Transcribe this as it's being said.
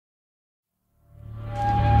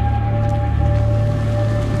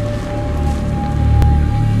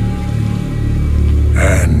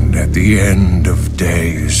at the end of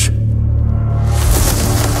days.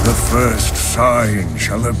 The first sign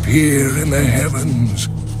shall appear in the heavens.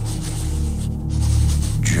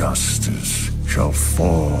 Justice shall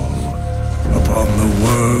fall upon the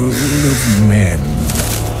world of men.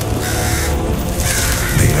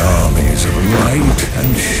 The armies of light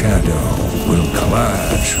and shadow will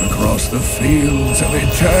clash across the fields of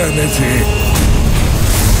eternity.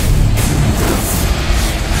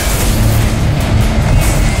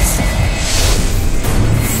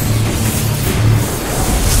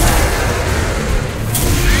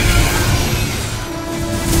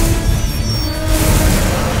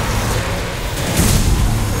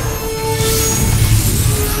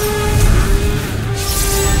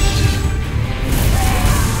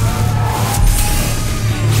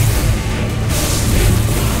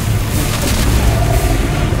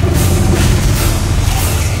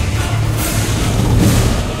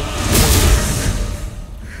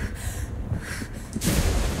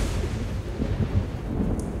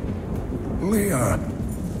 Leah,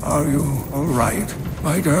 are you all right,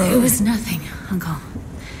 my girl? It was nothing, Uncle.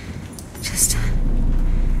 Just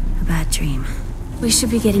a bad dream. We should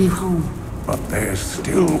be getting you home. But there's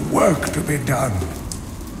still work to be done.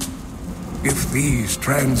 If these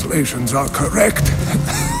translations are correct,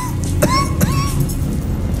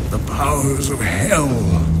 the powers of hell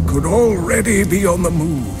could already be on the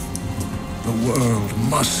move. The world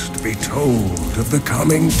must be told of the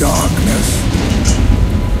coming darkness.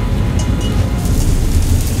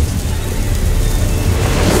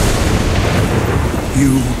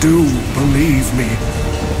 You do believe me,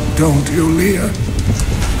 don't you, Leah?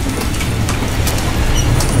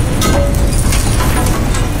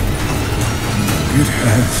 It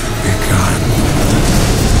has begun.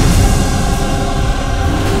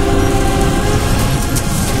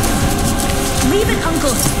 Leave it,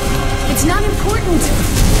 Uncle. It's not important.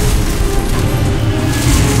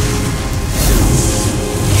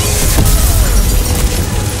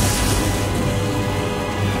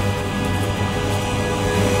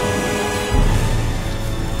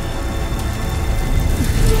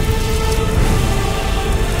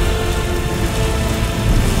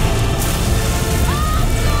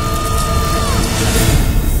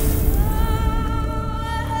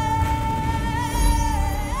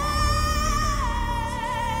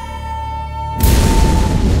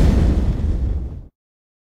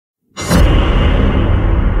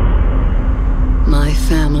 My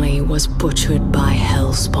family was butchered by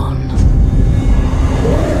Hellspawn.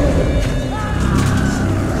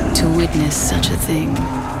 To witness such a thing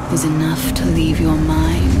is enough to leave your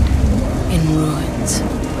mind in ruins.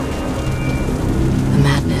 The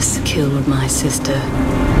madness killed my sister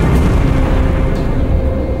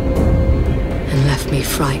and left me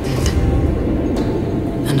frightened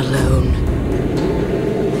and alone.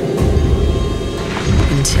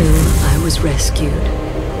 Until I was rescued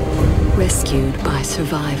by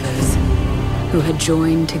survivors who had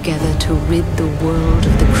joined together to rid the world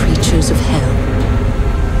of the creatures of hell.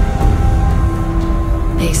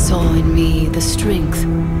 They saw in me the strength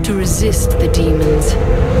to resist the demons,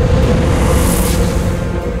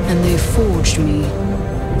 and they forged me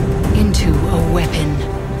into a weapon.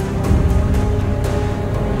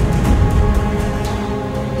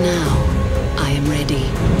 Now I am ready.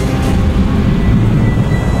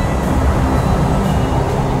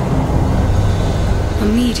 A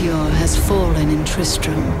meteor has fallen in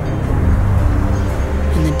Tristram,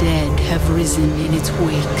 and the dead have risen in its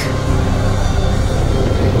wake.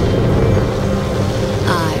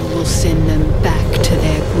 I will send them back to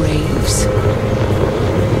their graves.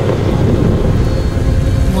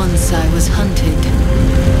 Once I was hunted.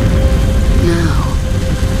 Now,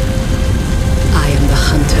 I am the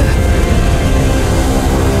hunter.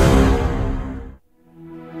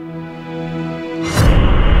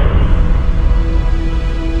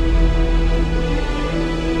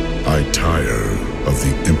 I tire of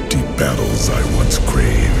the empty battles I once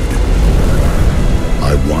craved.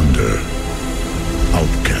 I wander,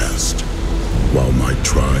 outcast, while my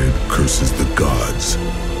tribe curses the gods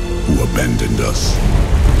who abandoned us.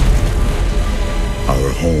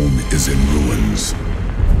 Our home is in ruins,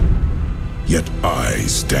 yet I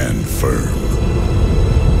stand firm.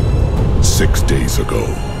 6 days ago,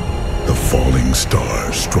 the falling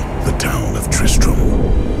star struck the town of Tristram.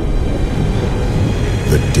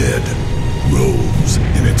 The dead rose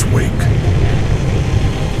in its wake.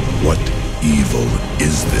 What evil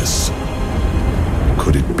is this?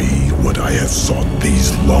 Could it be what I have sought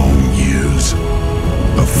these long years?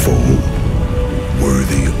 A foe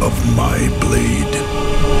worthy of my blade.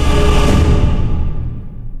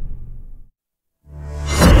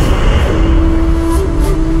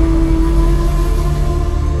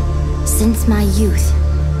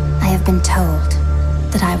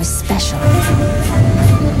 special.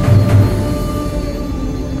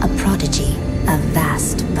 A prodigy of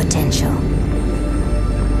vast potential.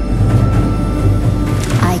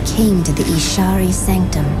 I came to the Ishari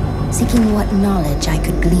Sanctum, seeking what knowledge I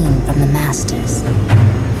could glean from the Masters.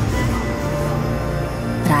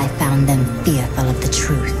 But I found them fearful of the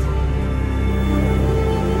truth.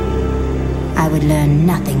 I would learn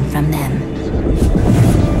nothing from them.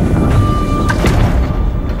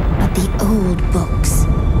 But the old books,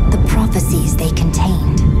 the prophecies they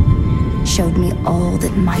contained, showed me all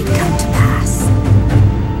that might come to pass,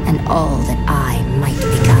 and all that I might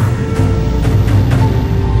become.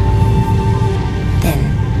 Then,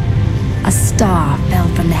 a star fell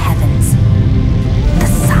from the heavens, the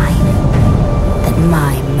sign that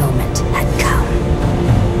my moment had come.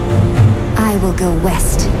 I will go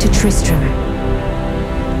west to Tristram,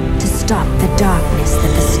 to stop the darkness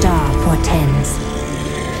that the star portends,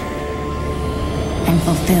 and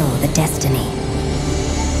fulfill the destiny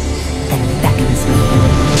that beckons me.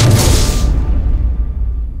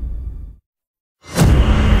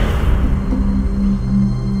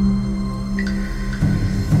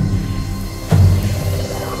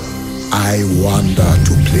 I wander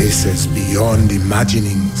to places beyond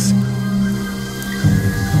imaginings,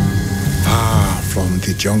 far from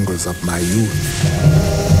the jungles of my youth.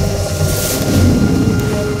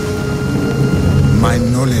 My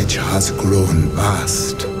knowledge has grown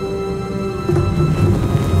vast.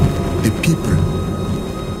 The people,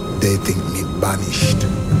 they think me banished,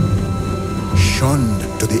 shunned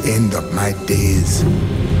to the end of my days.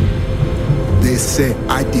 They say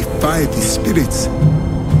I defy the spirits,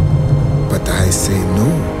 but I say no.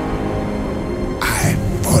 I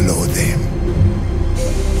follow them.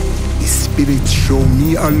 The spirits show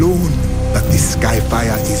me alone that the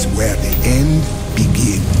Skyfire is where the end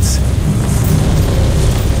begins.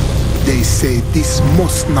 They say this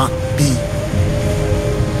must not be.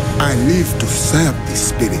 I live to serve the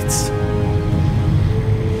spirits.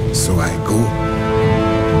 So I go.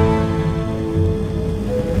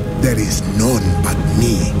 There is none but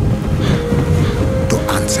me to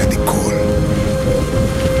answer the call.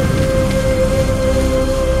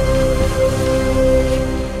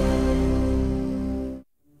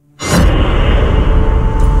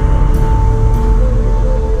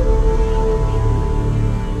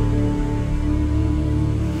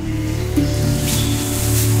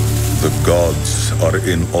 The gods are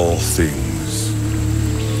in all things,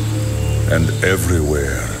 and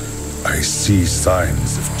everywhere I see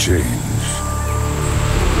signs of change.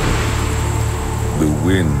 The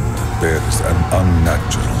wind bears an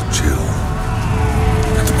unnatural chill,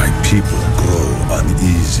 and my people grow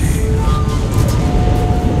uneasy.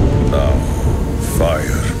 Now,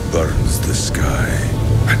 fire burns the sky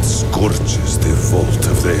and scorches the vault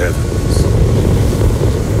of the heavens.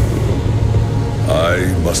 I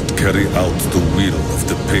must carry out the will of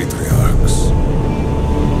the patriarchs.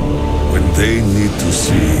 When they need to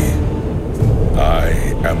see, I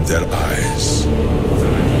am their eyes.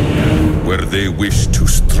 Where they wish to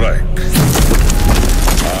strike,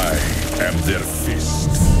 I am their fist.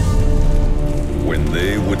 When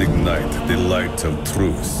they would ignite the light of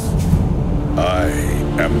truth, I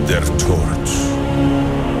am their torch.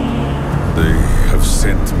 They have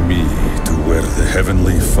sent me to where the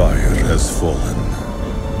heavenly fire has fallen.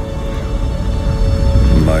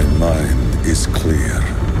 My mind is clear.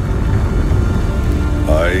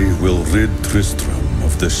 I will rid Tristram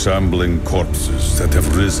of the shambling corpses that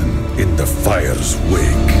have risen in the fire's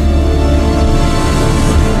wake.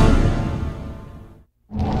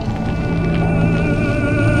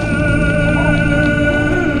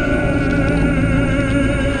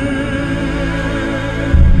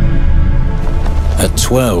 At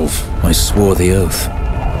 12, I swore the oath,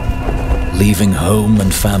 leaving home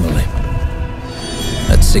and family.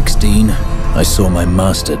 At 16, I saw my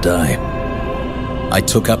master die. I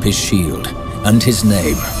took up his shield and his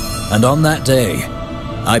name, and on that day,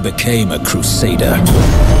 I became a crusader.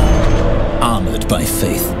 Armored by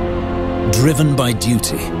faith, driven by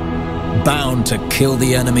duty, bound to kill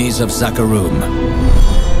the enemies of Zakarum.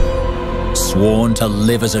 Sworn to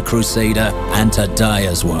live as a crusader and to die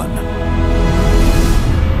as one.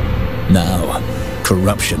 Now,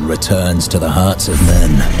 corruption returns to the hearts of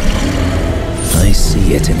men. I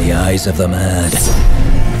see it in the eyes of the mad,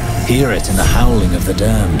 hear it in the howling of the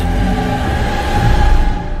damned.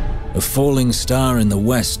 A falling star in the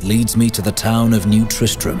west leads me to the town of New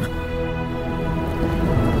Tristram.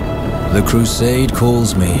 The crusade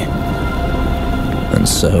calls me, and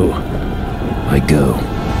so I go.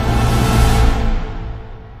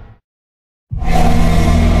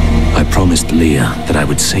 I promised Leah that I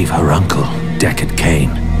would save her uncle, Deckard Cain.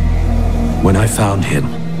 When I found him,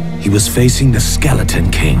 he was facing the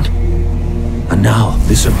Skeleton King. And now,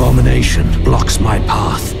 this abomination blocks my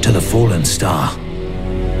path to the Fallen Star.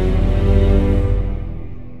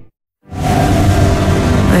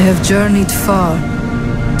 I have journeyed far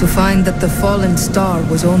to find that the Fallen Star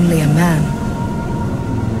was only a man.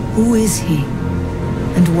 Who is he?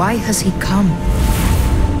 And why has he come?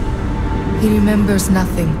 He remembers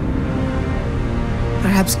nothing.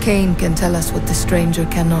 Perhaps Cain can tell us what the stranger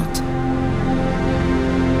cannot.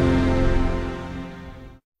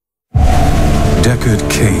 Deckard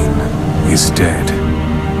Cain is dead,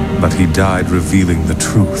 but he died revealing the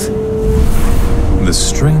truth. The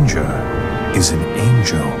stranger is an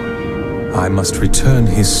angel. I must return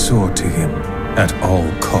his sword to him at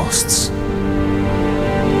all costs.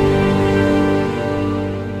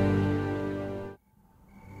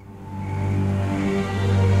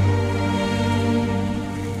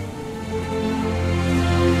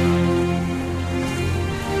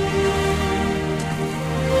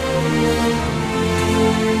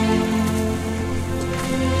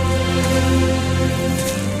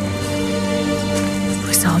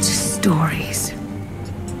 Stories.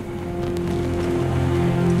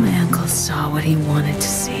 My uncle saw what he wanted to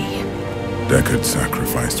see. Deckard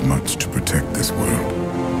sacrificed much to protect this world.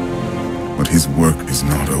 But his work is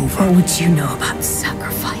not over. What would you know about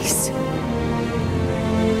sacrifice?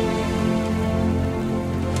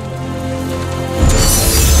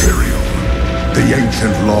 Imperial. The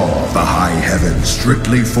ancient law of the high heaven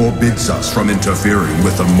strictly forbids us from interfering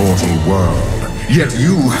with the mortal world. Yet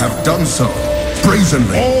you have done so.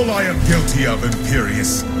 Brazenly. All I am guilty of,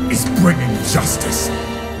 Imperius, is bringing justice,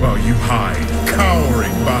 while you hide,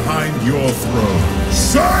 cowering behind your throne.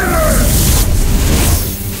 Silence!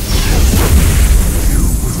 You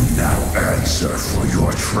will now answer for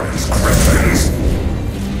your transgressions.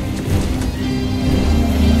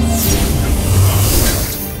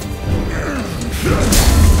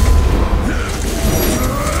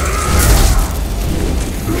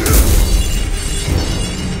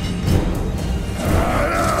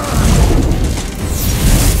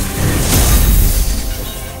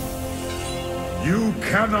 You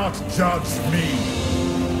cannot judge me.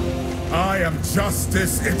 I am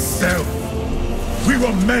justice itself. We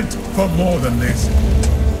were meant for more than this.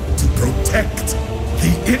 To protect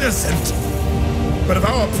the innocent. But if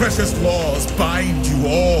our precious laws bind you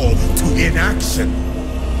all to inaction,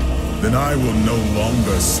 then I will no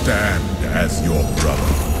longer stand as your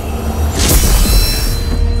brother.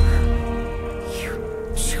 You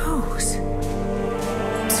chose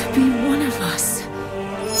to be one of us.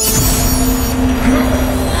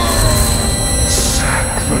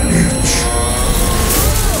 Sacrilege.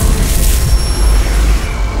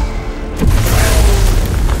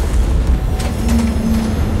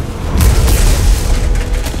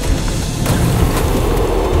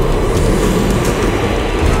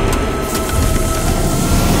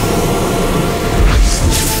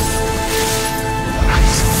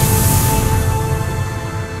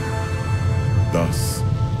 Thus,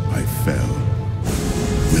 I fell,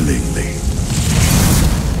 willingly.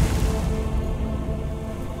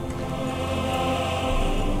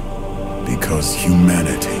 Because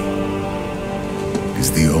humanity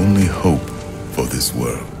is the only hope for this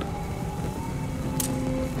world.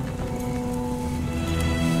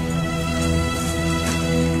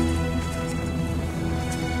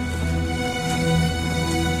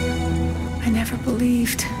 I never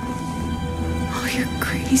believed all your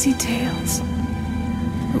crazy tales.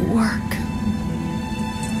 The work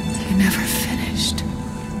you never finished.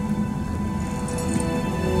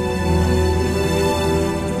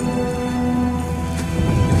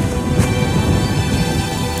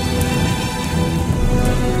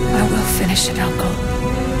 I will finish it, Uncle.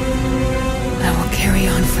 I will carry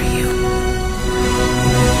on for you.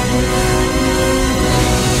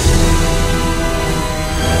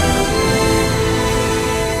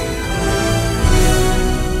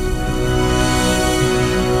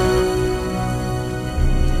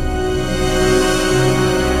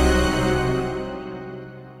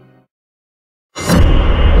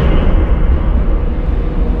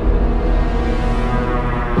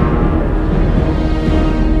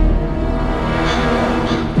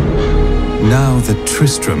 Now that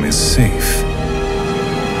Tristram is safe,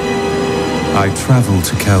 I travel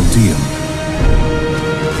to Chaldeum,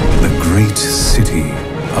 the great city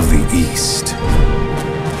of the East.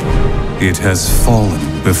 It has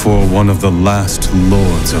fallen before one of the last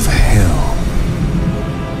lords of Hell,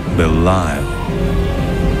 Belial.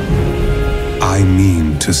 I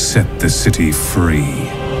mean to set the city free.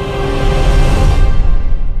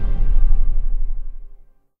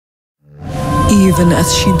 Even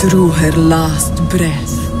as she drew her last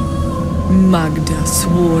breath, Magda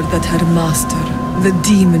swore that her master, the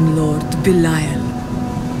demon lord Belial,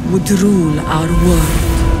 would rule our world.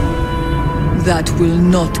 That will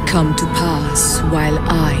not come to pass while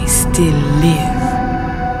I still live.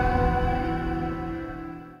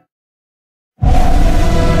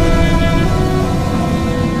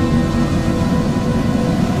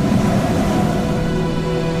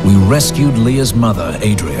 We rescued Leah's mother,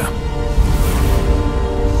 Adria.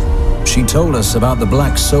 She told us about the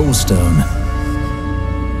Black Soul Stone,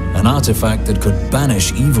 an artifact that could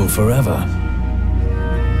banish evil forever.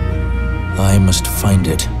 I must find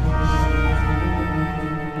it.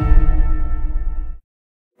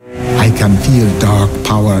 I can feel dark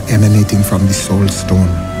power emanating from the Soul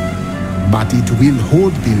Stone. But it will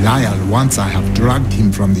hold Belial once I have dragged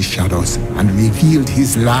him from the shadows and revealed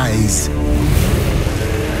his lies.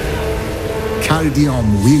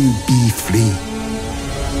 Caldeum will be free.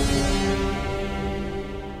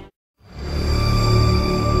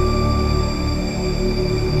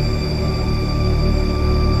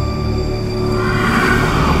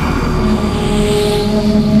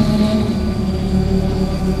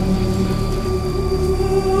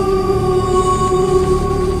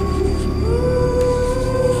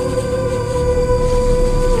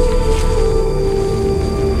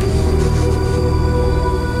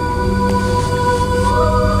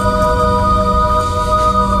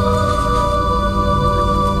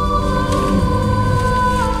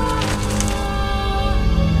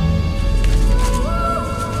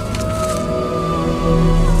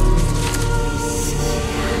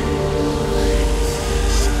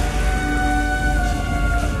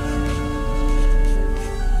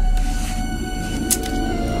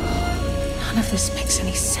 None of this makes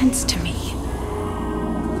any sense to me.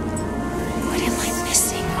 What am I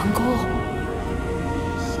missing, Uncle?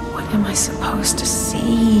 What am I supposed to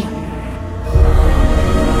see?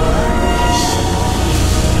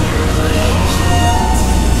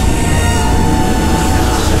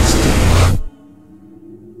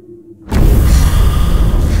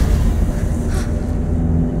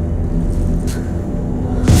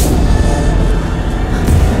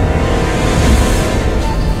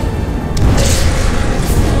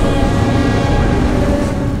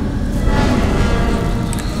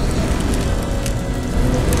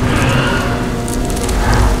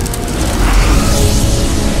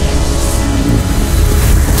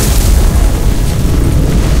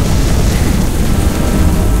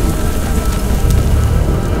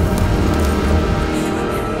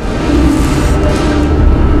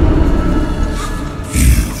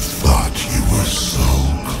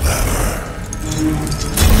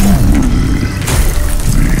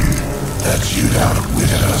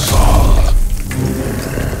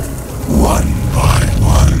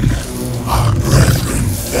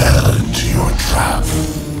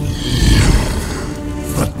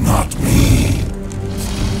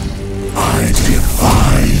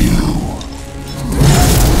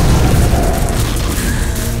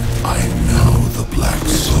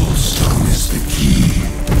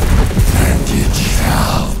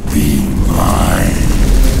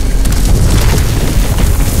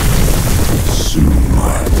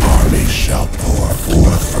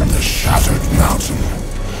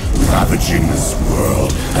 Ravaging this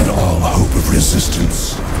world and all hope of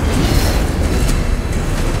resistance.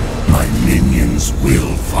 My minions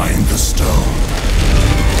will find the stone,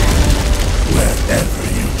 wherever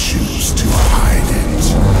you choose to hide it.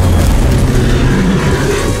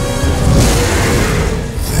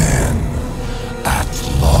 Then, at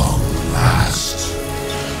long last,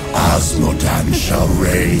 Osmodan shall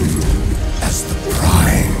reign as the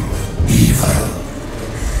prime evil.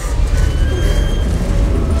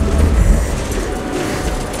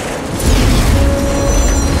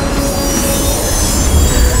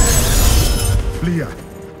 Leah,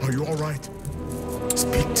 are you all right?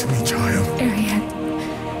 Speak to me, child. Ariad.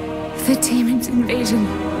 The demon's invasion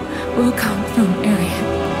will come from Ariad.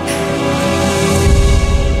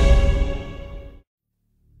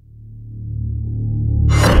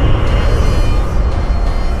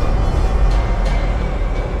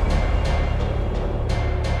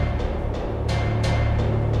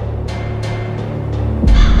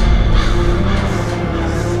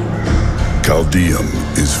 Caldeum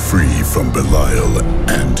is free from Belial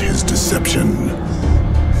and his deception.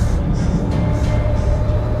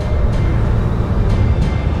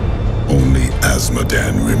 Only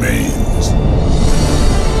Osmodan remains.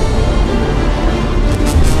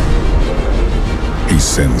 He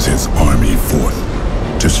sends his army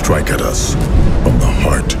forth to strike at us from the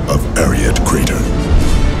heart of Ariad Crater.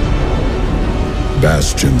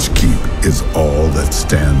 Bastion's keep is all that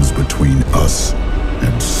stands between us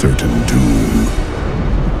and certain doom.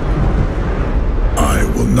 I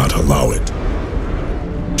will not allow it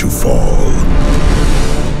to fall.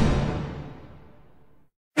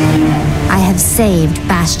 I have saved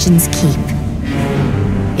Bastion's keep.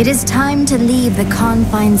 It is time to leave the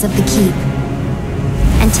confines of the keep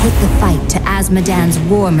and take the fight to Azmodan's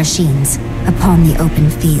war machines upon the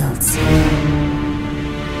open fields.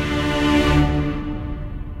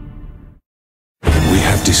 We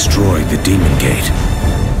have destroyed the Demon Gate,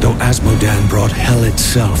 though Azmodan brought hell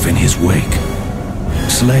itself in his wake.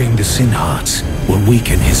 Slaying the Sin Hearts will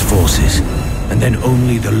weaken his forces, and then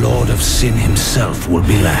only the Lord of Sin himself will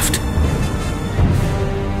be left.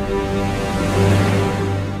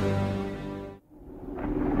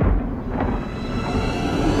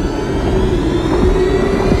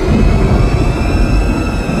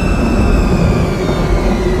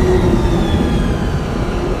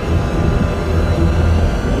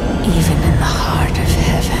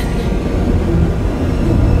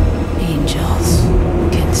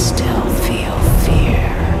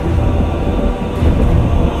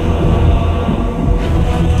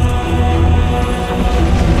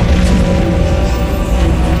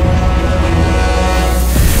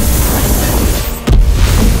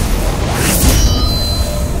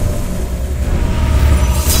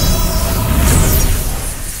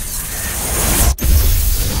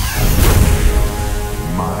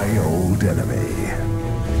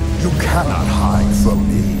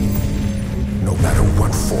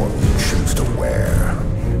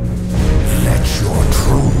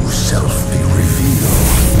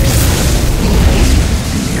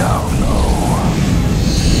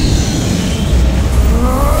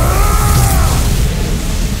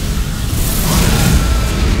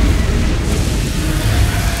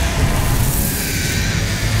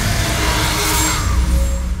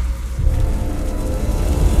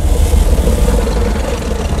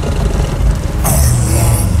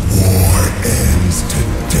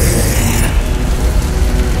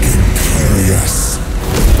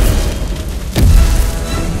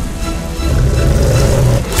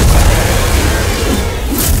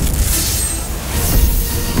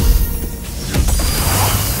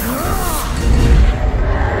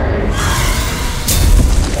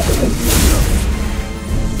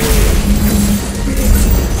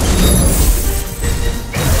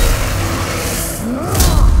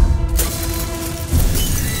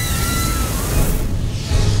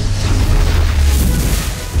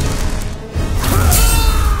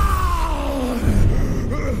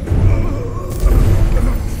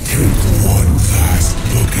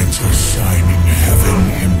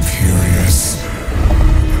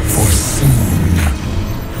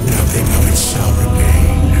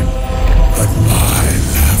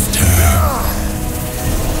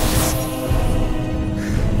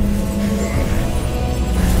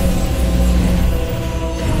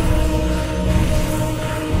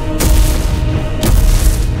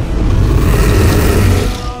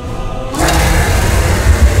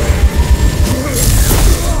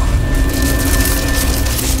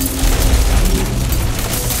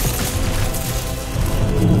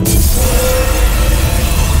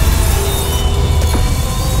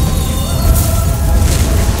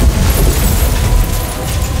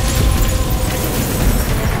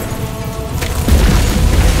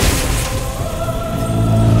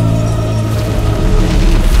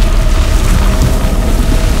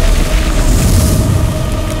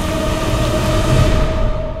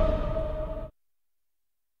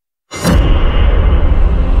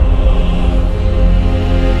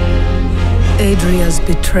 Adria's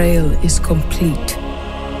betrayal is complete,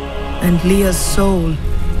 and Leah's soul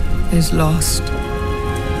is lost.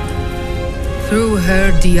 Through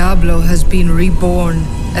her, Diablo has been reborn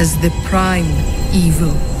as the prime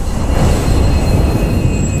evil.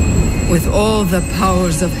 With all the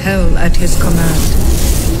powers of hell at his command.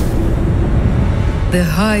 The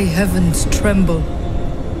high heavens tremble.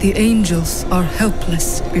 The angels are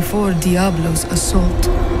helpless before Diablo's assault.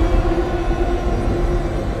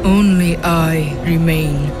 Only I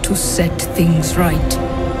remain to set things right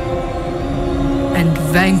and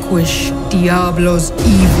vanquish Diablo's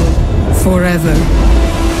evil forever.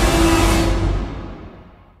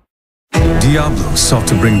 Diablo sought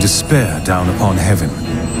to bring despair down upon heaven,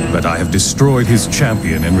 but I have destroyed his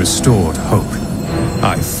champion and restored hope.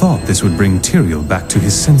 I thought this would bring Tyrael back to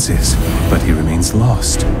his senses, but he remains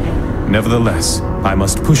lost. Nevertheless, I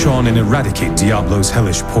must push on and eradicate Diablo's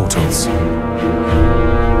hellish portals.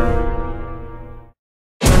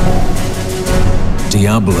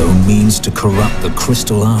 Diablo means to corrupt the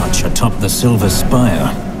crystal arch atop the Silver Spire.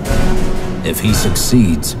 If he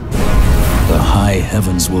succeeds, the high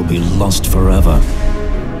heavens will be lost forever.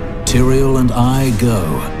 Tyrael and I go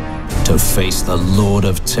to face the Lord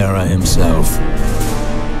of Terror himself.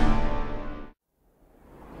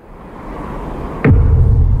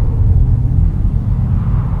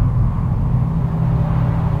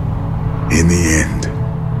 In the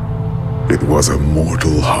end, it was a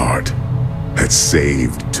mortal heart that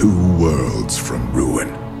saved 2 worlds from ruin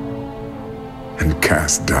and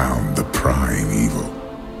cast down the prime evil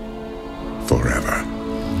forever.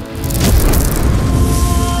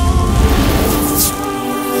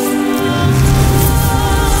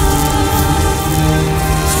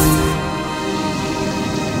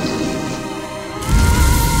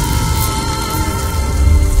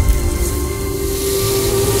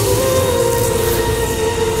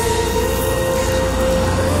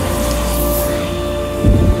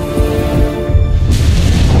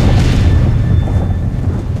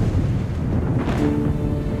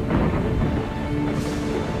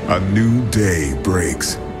 A new day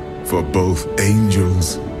breaks for both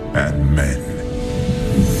angels and men.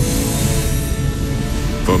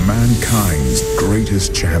 For mankind's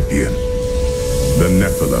greatest champion, the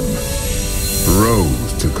Nephilim,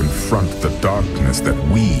 rose to confront the darkness that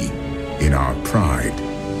we, in our pride,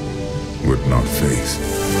 would not face.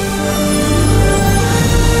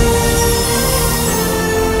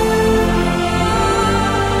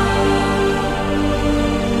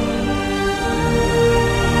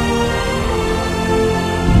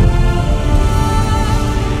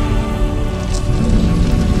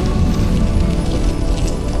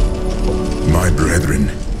 My brethren,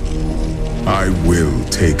 I will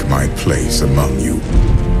take my place among you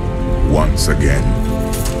once again,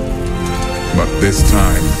 but this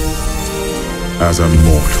time as a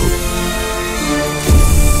mortal.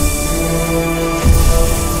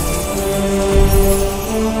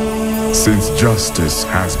 Since justice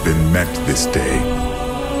has been met this day,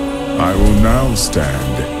 I will now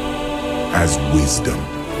stand as wisdom.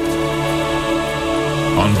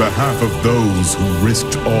 On behalf of those who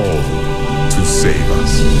risked all to save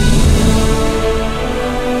us.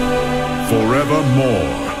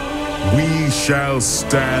 Forevermore, we shall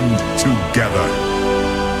stand together,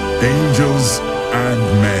 angels and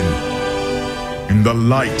men, in the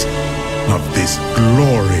light of this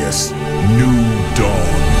glorious new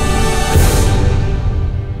dawn.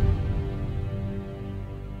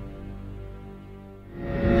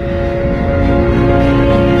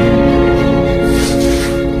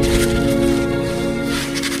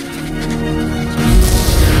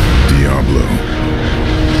 Diablo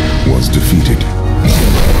was defeated.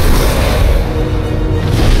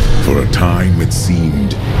 For a time it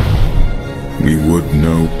seemed we would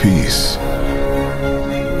know peace,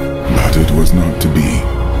 but it was not to be.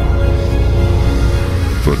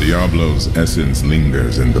 For Diablo's essence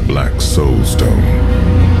lingers in the Black Soul Stone.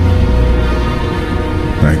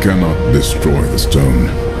 I cannot destroy the stone,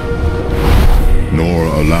 nor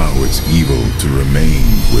allow its evil to remain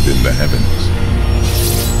within the heavens.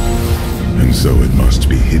 And so it must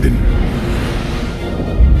be hidden,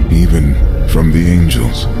 even from the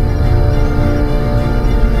angels.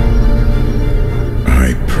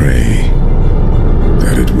 I pray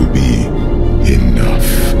that it will be enough.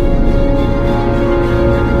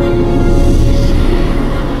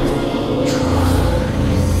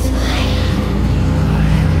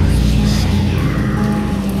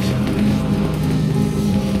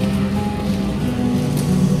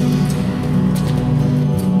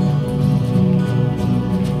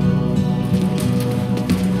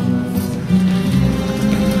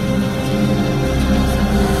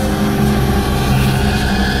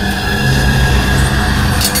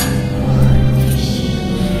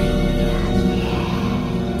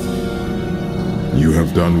 You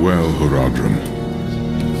have done well, Horadrim.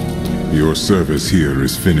 Your service here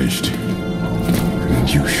is finished, and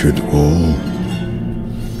you should all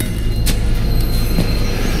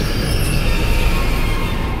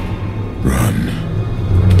run.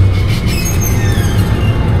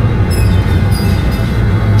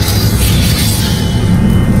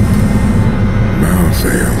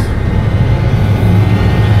 Malthael.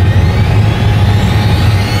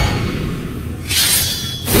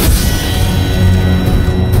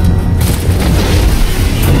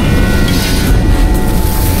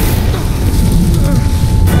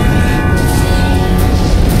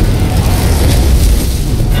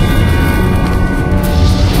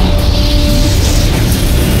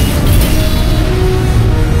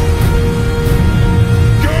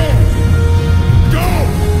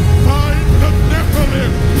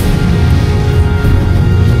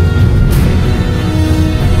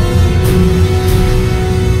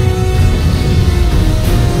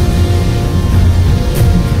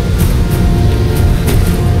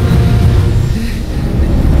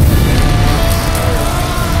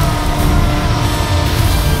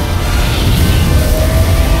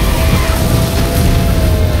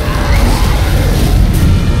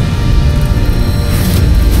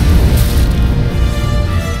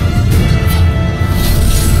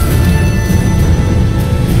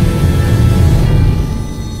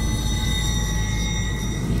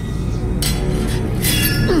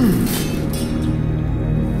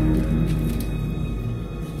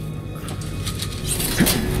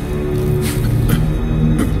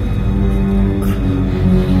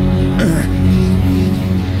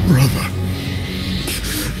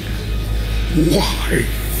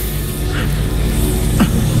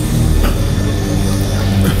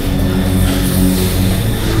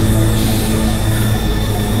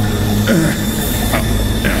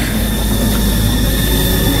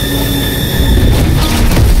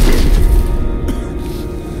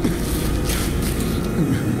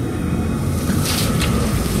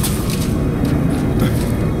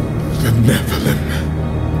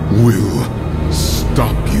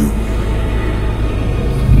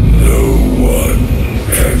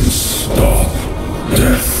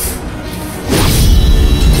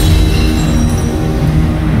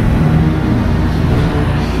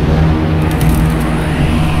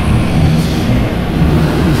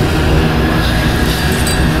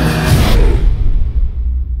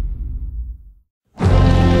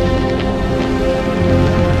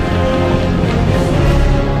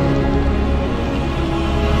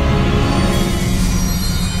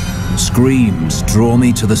 screams draw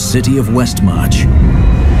me to the city of Westmarch,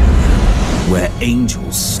 where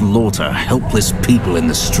angels slaughter helpless people in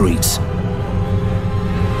the streets.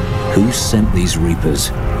 Who sent these reapers?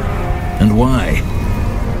 And why?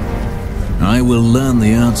 I will learn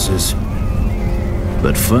the answers.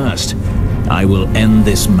 But first, I will end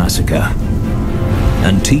this massacre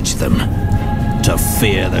and teach them to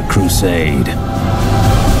fear the Crusade.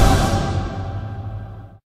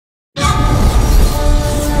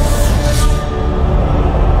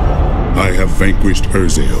 I have vanquished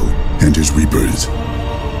Urzael and his reapers,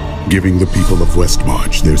 giving the people of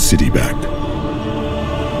Westmarch their city back.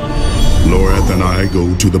 Lorath and I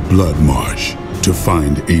go to the Blood Marsh to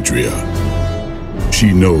find Adria.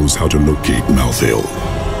 She knows how to locate Malthael.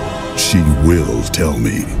 She will tell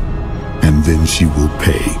me, and then she will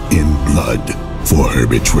pay in blood for her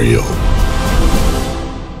betrayal.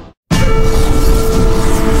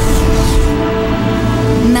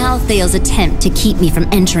 Malthael's attempt to keep me from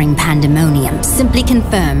entering Pandemonium simply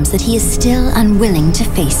confirms that he is still unwilling to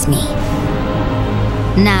face me.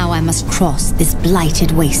 Now I must cross this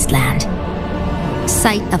blighted wasteland.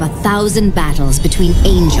 Site of 1,000 battles between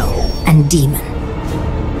angel and demon.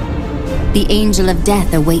 The Angel of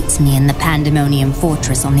Death awaits me in the Pandemonium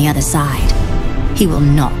Fortress on the other side. He will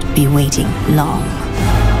not be waiting long.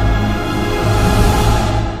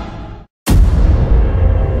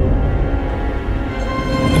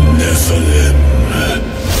 Nephilim.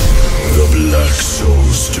 The Black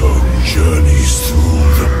Soulstone journeys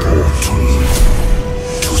through the portal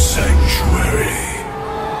to Sanctuary.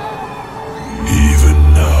 Even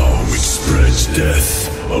now it spreads death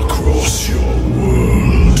across your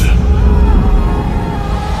world.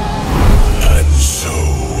 And so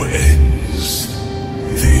ends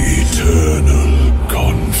the eternal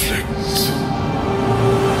conflict.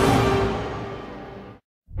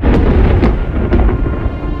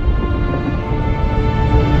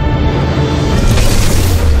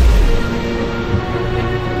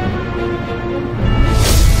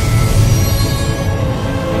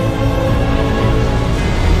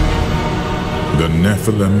 The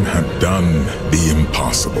Nephilim had done the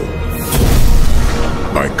impossible.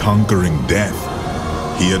 By conquering death,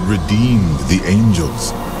 he had redeemed the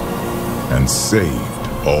angels and saved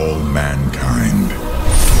all mankind.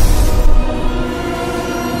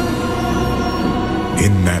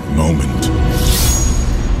 In that moment,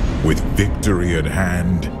 with victory at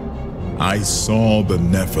hand, I saw the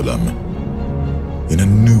Nephilim in a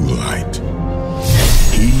new light.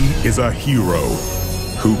 He is a hero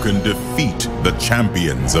who can defeat the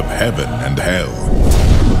champions of heaven and hell,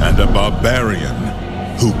 and a barbarian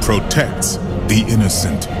who protects the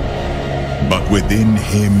innocent. But within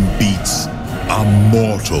him beats a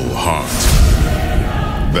mortal heart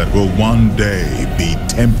that will one day be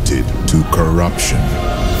tempted to corruption.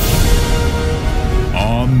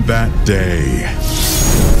 On that day,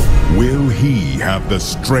 will he have the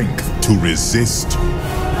strength to resist?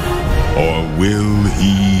 Or will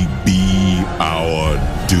he be our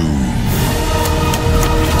doom?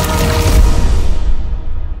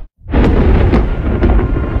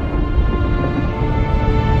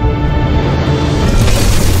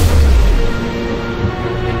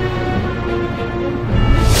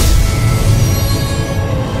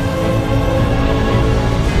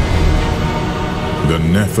 The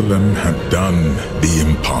Nephilim had done the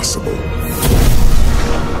impossible.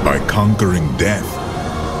 By conquering death,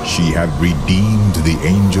 she had redeemed the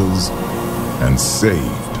angels and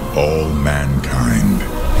saved all mankind.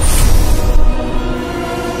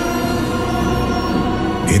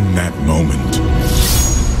 In that moment,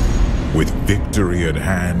 with victory at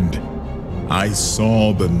hand, I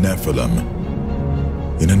saw the Nephilim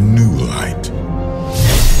in a new light.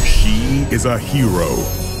 She is a hero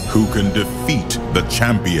who can defeat the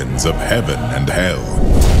champions of heaven and hell,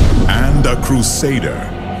 and a crusader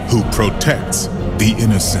who protects the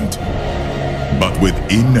innocent. But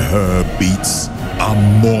within her beats a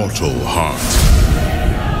mortal heart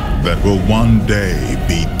that will one day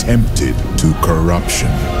be tempted to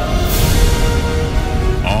corruption.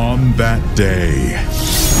 On that day,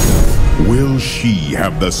 will she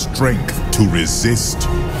have the strength to resist?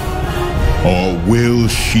 Or will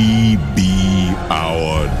she be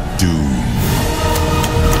our doom?